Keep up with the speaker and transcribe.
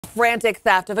frantic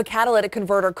theft of a catalytic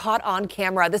converter caught on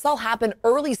camera. This all happened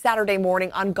early Saturday morning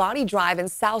on Gaudi Drive in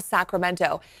South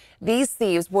Sacramento. These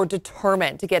thieves were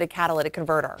determined to get a catalytic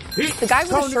converter. The guy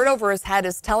with a shirt over his head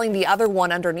is telling the other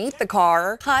one underneath the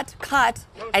car, cut,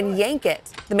 and yank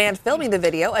it. The man filming the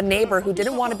video, a neighbor who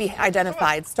didn't want to be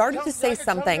identified, started to say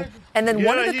something, and then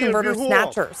one of the converter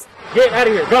snatchers get out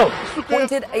of here, go,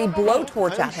 pointed a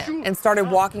blowtorch at him and started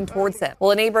walking towards him.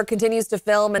 Well, a neighbor continues to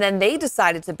film, and then they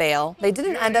decided to bail. They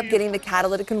didn't end up getting the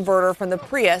catalytic converter from the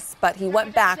Prius, but he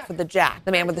went back for the jack.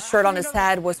 The man with the shirt on his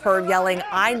head was heard yelling,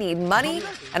 "I need money,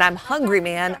 and I'm hungry,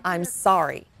 man. I'm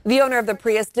sorry." The owner of the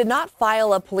Prius did not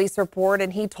file a police report,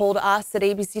 and he told us at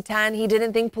ABC 10 he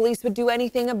didn't think police would do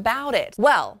anything about it.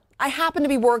 Well, I happen to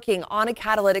be working on a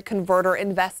catalytic converter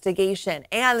investigation,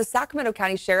 and the Sacramento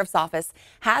County Sheriff's Office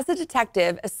has a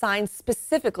detective assigned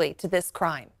specifically to this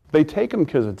crime. They take them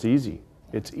because it's easy.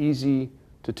 It's easy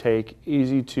to take,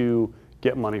 easy to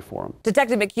get money for them.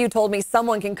 Detective McHugh told me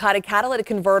someone can cut a catalytic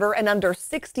converter in under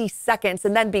 60 seconds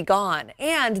and then be gone.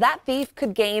 And that thief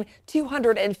could gain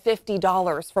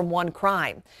 $250 from one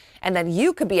crime. And then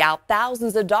you could be out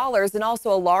thousands of dollars and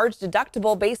also a large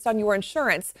deductible based on your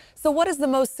insurance. So what is the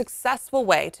most successful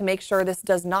way to make sure this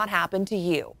does not happen to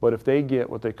you? But if they get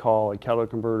what they call a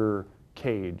catalytic converter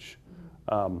cage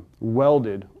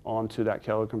welded onto that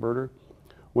catalytic converter,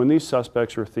 when these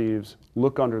suspects or thieves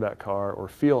look under that car or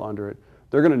feel under it,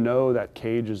 they're going to know that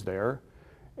cage is there,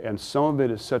 and some of it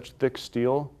is such thick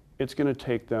steel, it's going to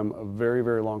take them a very,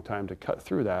 very long time to cut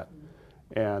through that,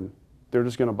 and they're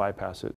just going to bypass it.